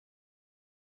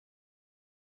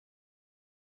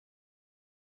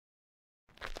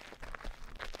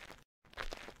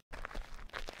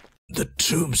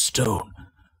tombstone.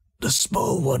 The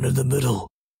small one in the middle.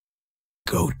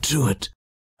 Go to it.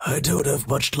 I don't have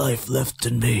much life left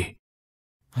in me.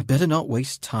 I better not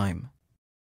waste time.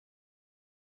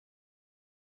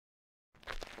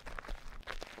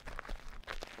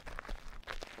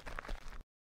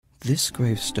 This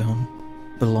gravestone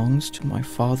belongs to my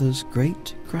father's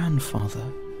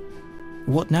great-grandfather.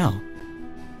 What now?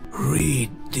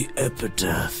 Read the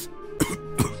epitaph.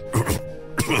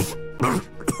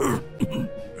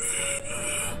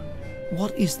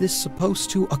 What is this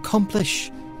supposed to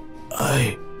accomplish?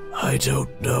 I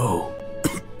don't know.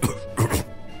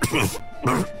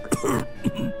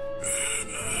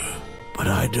 But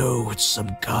I know it's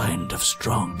some kind of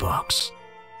strongbox.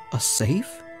 A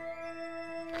safe?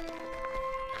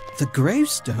 The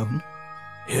gravestone?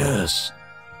 Yes,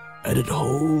 and it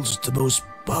holds the most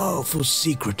powerful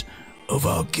secret of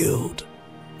our guild.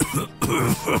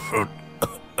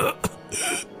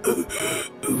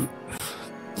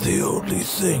 The only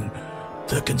thing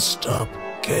that can stop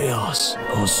chaos,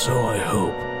 or so I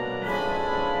hope.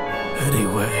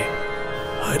 Anyway,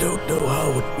 I don't know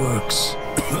how it works.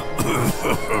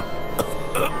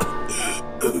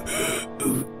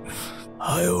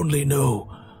 I only know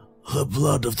the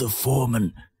blood of the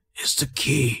foreman is the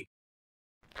key.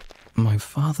 My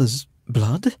father's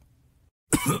blood?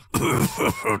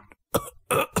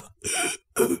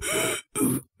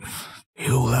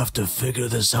 You'll have to figure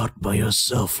this out by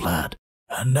yourself, lad.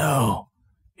 And now,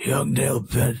 young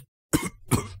Nailbender...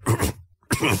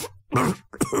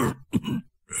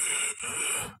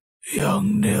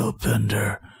 young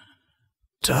Nailbender,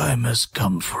 time has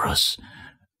come for us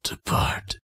to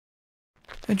part.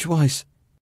 Edgewise.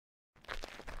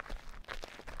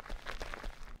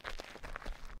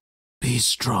 Be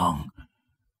strong.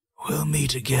 We'll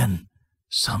meet again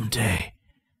someday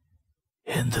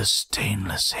in the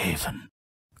Stainless Haven.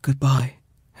 Goodbye,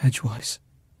 Edgewise.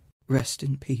 Rest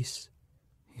in peace.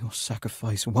 Your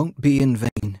sacrifice won't be in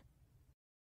vain.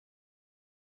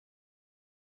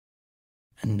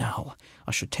 And now,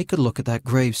 I should take a look at that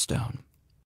gravestone.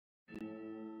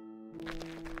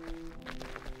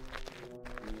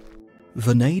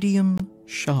 Vanadium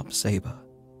Sharpsaber,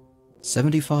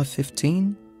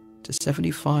 7515 to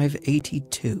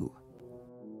 7582.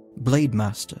 Blade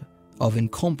Master of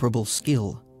incomparable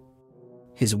skill.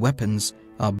 His weapons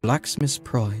are blacksmith's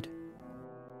pride.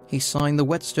 He signed the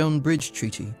Whetstone Bridge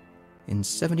Treaty in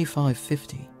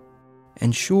 7550,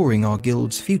 ensuring our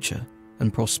guild's future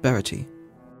and prosperity.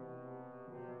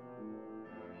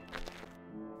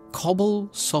 Cobble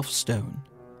Softstone,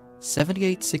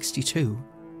 7862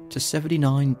 to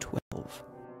 7912.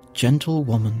 Gentle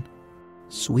woman,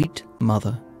 sweet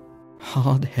mother,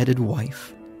 hard-headed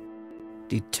wife,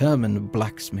 determined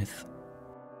blacksmith.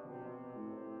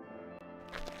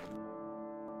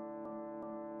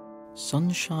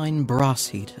 Sunshine Brass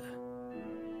Heater,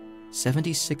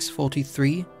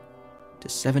 7643 to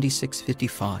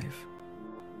 7655.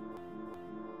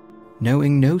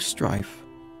 Knowing no strife,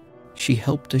 she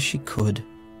helped as she could.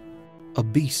 A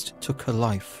beast took her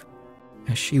life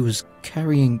as she was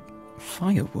carrying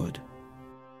firewood.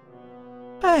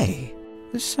 Hey,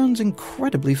 this sounds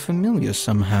incredibly familiar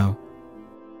somehow.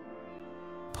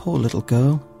 Poor little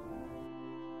girl.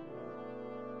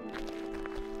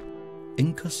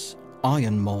 Incus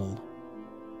Iron Mole,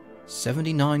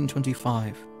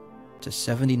 7925 to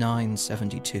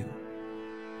 7972.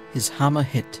 His hammer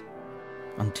hit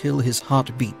until his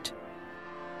heart beat.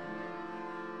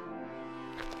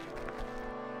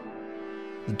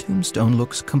 The tombstone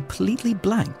looks completely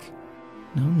blank.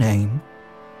 No name,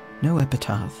 no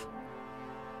epitaph,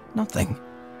 nothing.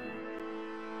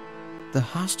 There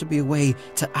has to be a way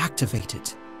to activate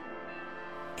it.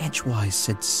 Edgewise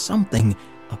said something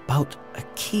about a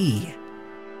key.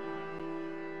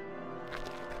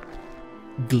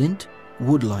 Glint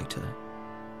Woodlighter,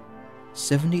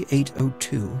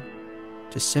 7802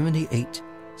 to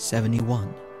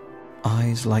 7871.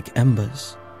 Eyes like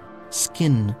embers,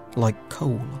 skin like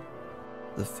coal.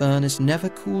 The furnace never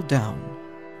cooled down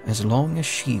as long as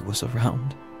she was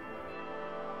around.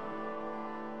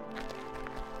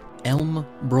 Elm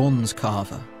Bronze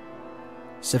Carver,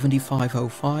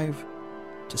 7505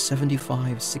 to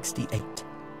 7568.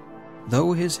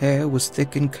 Though his hair was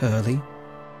thick and curly,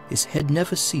 his head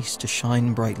never ceased to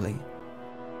shine brightly.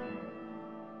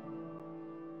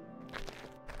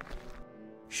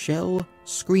 Shell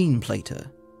Screen Plater,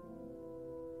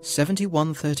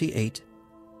 7138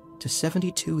 to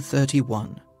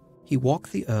 7231. He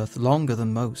walked the earth longer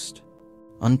than most,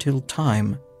 until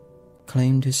time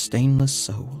claimed his stainless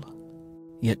soul.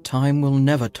 Yet time will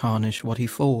never tarnish what he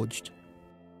forged.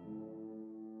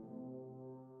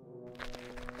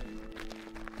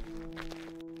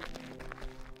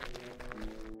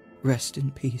 Rest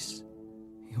in peace.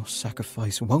 Your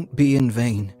sacrifice won't be in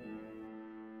vain.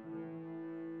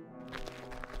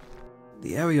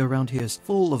 The area around here is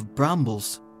full of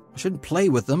brambles. I shouldn't play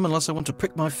with them unless I want to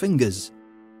prick my fingers.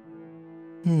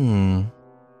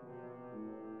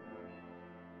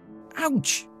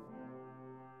 Ouch!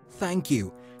 Thank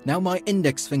you. Now my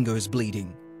index finger is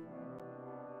bleeding.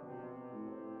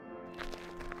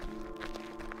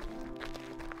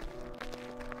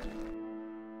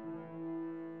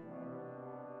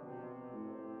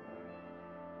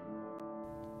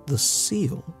 The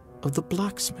seal of the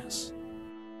blacksmith.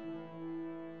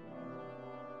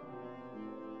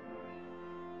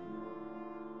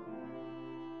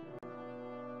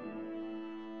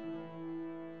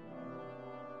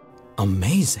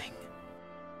 Amazing.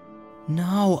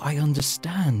 Now I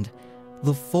understand.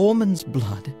 The foreman's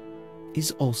blood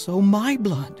is also my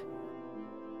blood.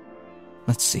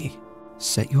 Let's see.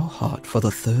 Set your heart for the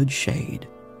third shade,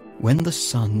 when the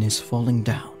sun is falling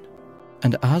down,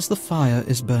 and as the fire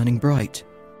is burning bright,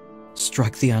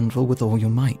 strike the anvil with all your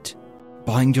might.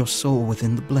 Bind your soul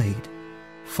within the blade.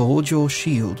 Forge your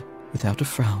shield without a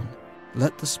frown.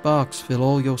 Let the sparks fill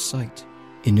all your sight.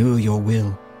 Inure your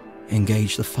will.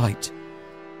 Engage the fight.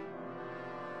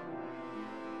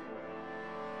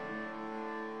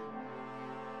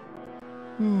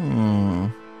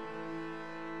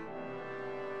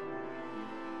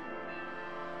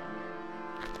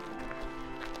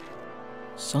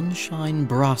 Sunshine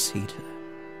brass heater.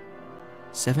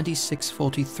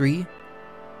 7643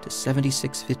 to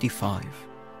 7655.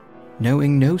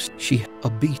 Knowing no she a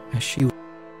beat as she.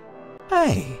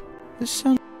 Hey, this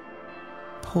sounds.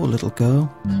 Poor little girl.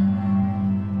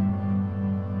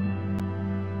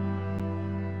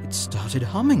 It started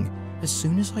humming as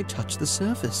soon as I touched the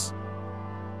surface.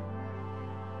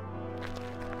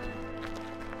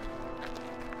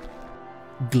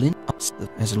 Glint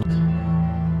as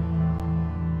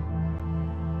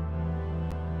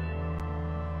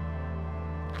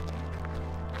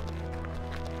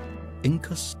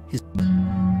Incus his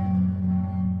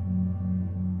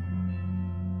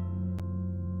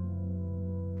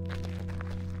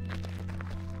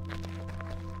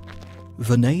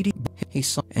Vanadi he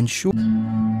saw and sure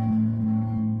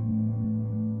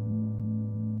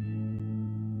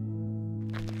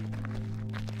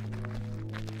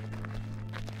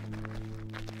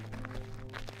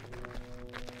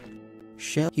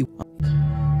shall he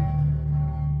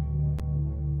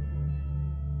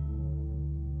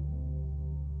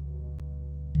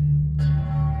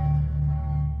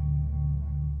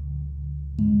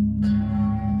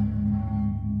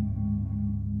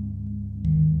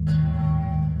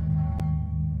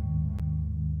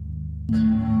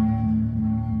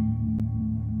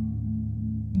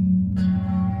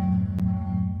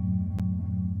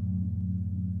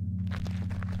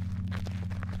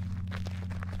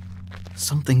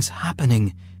something's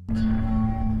happening.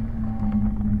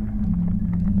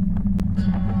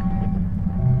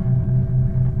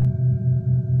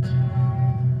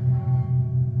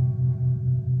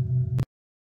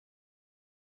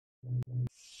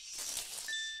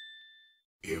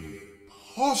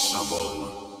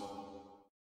 Impossible!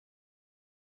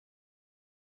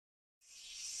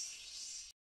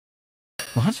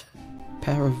 What?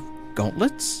 Pair of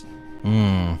gauntlets?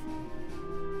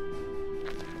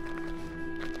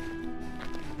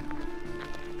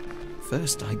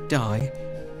 First I die,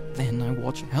 then I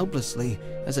watch helplessly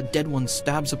as a dead one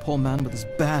stabs a poor man with his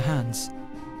bare hands.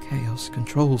 Chaos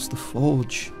controls the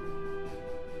forge.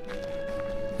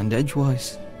 And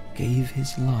Edgewise gave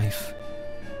his life.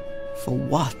 For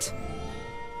what?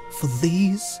 For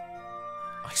these?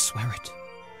 I swear it.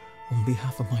 On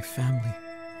behalf of my family,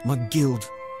 my guild,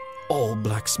 all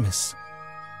blacksmiths.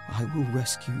 I will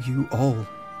rescue you all.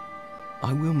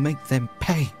 I will make them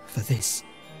pay for this.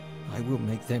 I will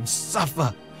make them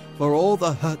suffer for all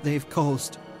the hurt they've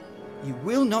caused. You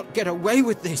will not get away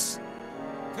with this.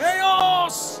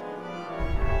 Chaos!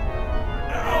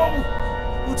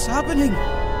 Ow! What's happening?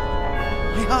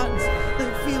 My hands, they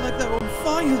feel like they're on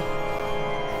fire.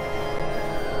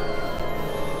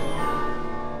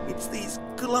 It's these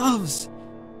gloves.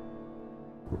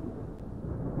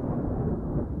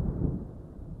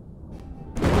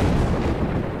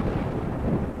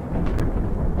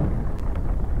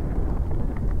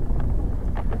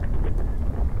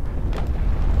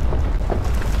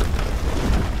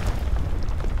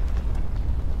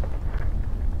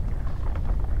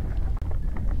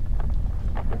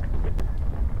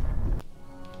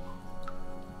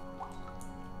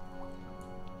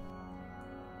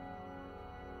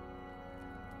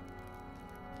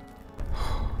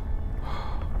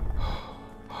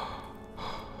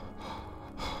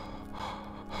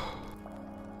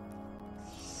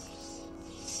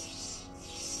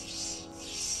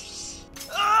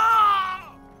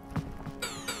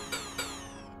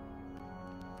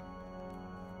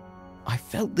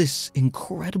 felt this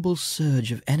incredible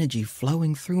surge of energy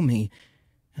flowing through me,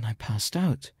 and I passed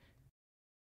out.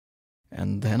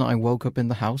 And then I woke up in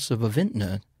the house of a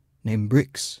vintner named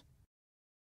Brix.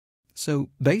 So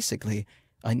basically,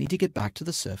 I need to get back to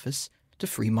the surface to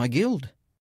free my guild.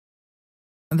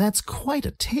 That's quite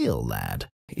a tale, lad.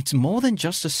 It's more than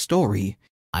just a story.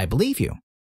 I believe you.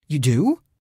 You do?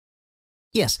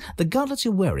 Yes, the gauntlets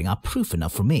you're wearing are proof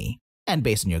enough for me. And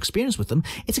based on your experience with them,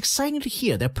 it's exciting to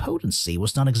hear their potency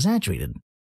was not exaggerated.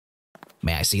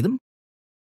 May I see them?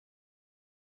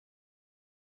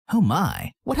 Oh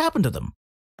my, what happened to them?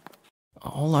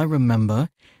 All I remember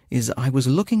is I was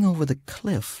looking over the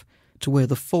cliff to where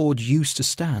the forge used to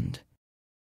stand.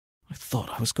 I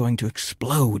thought I was going to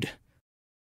explode.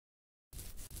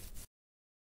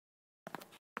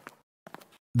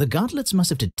 The gauntlets must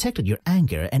have detected your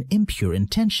anger and impure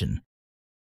intention,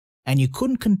 and you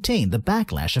couldn't contain the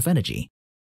backlash of energy.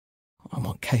 I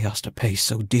want chaos to pay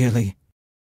so dearly.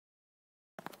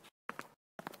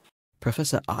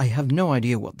 Professor, I have no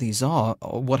idea what these are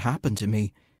or what happened to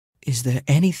me. Is there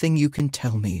anything you can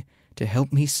tell me to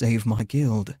help me save my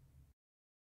guild?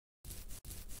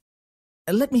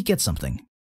 Let me get something.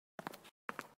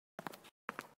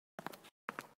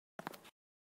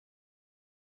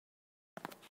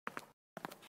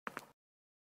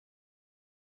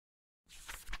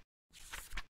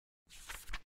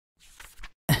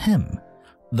 Ahem.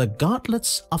 The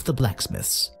gauntlets of the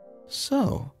blacksmiths.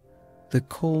 So, they're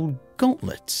called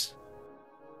gauntlets.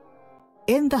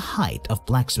 In the height of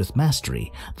blacksmith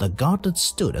mastery, the gauntlets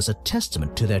stood as a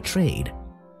testament to their trade.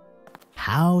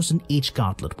 Housed in each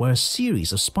gauntlet were a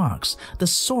series of sparks, the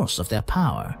source of their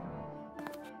power.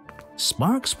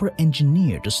 Sparks were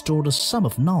engineered to store the sum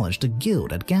of knowledge the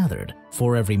guild had gathered.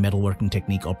 For every metalworking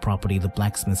technique or property the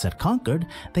blacksmiths had conquered,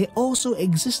 they also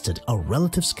existed a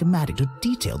relative schematic to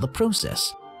detail the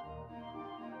process.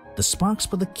 The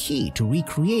sparks were the key to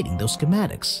recreating those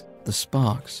schematics. The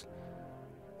sparks.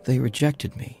 They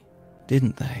rejected me,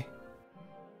 didn't they?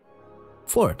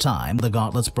 For a time, the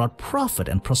gauntlets brought profit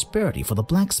and prosperity for the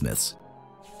blacksmiths.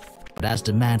 But as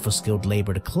demand for skilled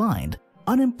labor declined,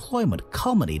 unemployment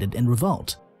culminated in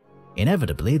revolt.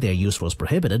 Inevitably, their use was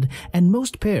prohibited, and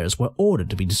most pairs were ordered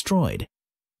to be destroyed.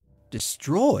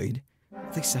 Destroyed?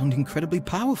 They sound incredibly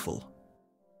powerful.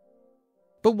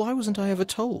 But why wasn't I ever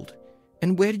told?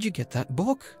 And where did you get that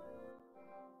book?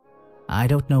 I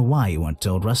don't know why you weren't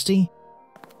told, Rusty.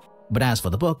 But as for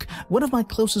the book, one of my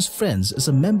closest friends is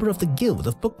a member of the Guild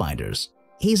of Bookbinders.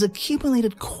 He's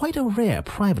accumulated quite a rare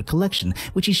private collection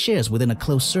which he shares within a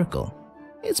close circle.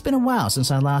 It's been a while since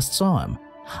I last saw him.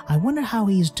 I wonder how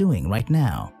he's doing right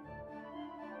now.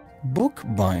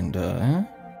 Bookbinder, eh?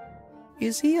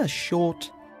 Is he a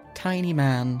short, tiny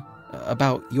man,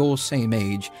 about your same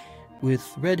age, with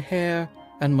red hair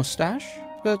and mustache,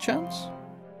 perchance?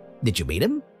 Did you meet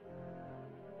him?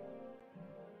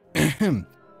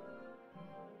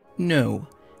 No,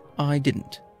 I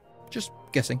didn't. Just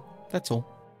guessing, that's all.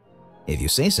 If you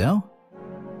say so.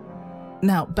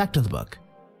 Now, back to the book.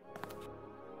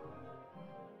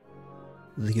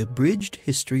 The Abridged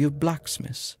History of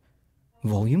Blacksmiths,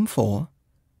 Volume 4,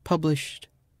 published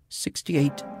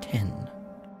 6810.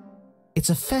 It's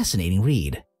a fascinating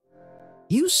read.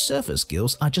 You surface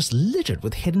guilds are just littered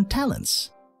with hidden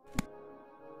talents.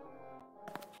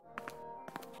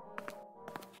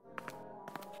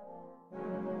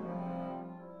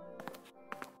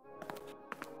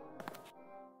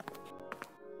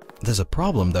 There's a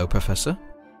problem though, Professor.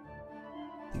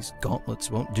 These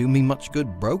gauntlets won't do me much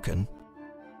good broken.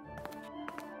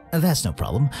 That's no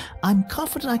problem. I'm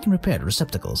confident I can repair the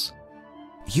receptacles.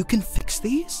 You can fix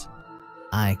these?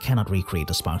 I cannot recreate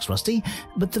the sparks, Rusty,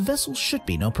 but the vessel should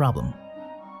be no problem.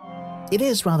 It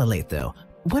is rather late, though.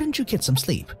 Why don't you get some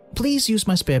sleep? Please use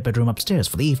my spare bedroom upstairs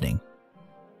for the evening.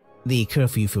 The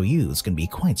curfew for youths can be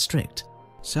quite strict.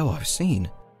 So I've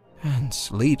seen. And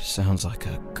sleep sounds like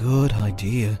a good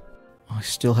idea. I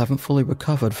still haven't fully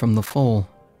recovered from the fall.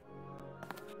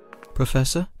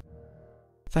 Professor,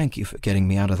 thank you for getting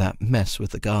me out of that mess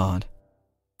with the guard.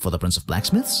 For the Prince of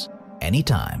Blacksmiths,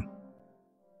 anytime.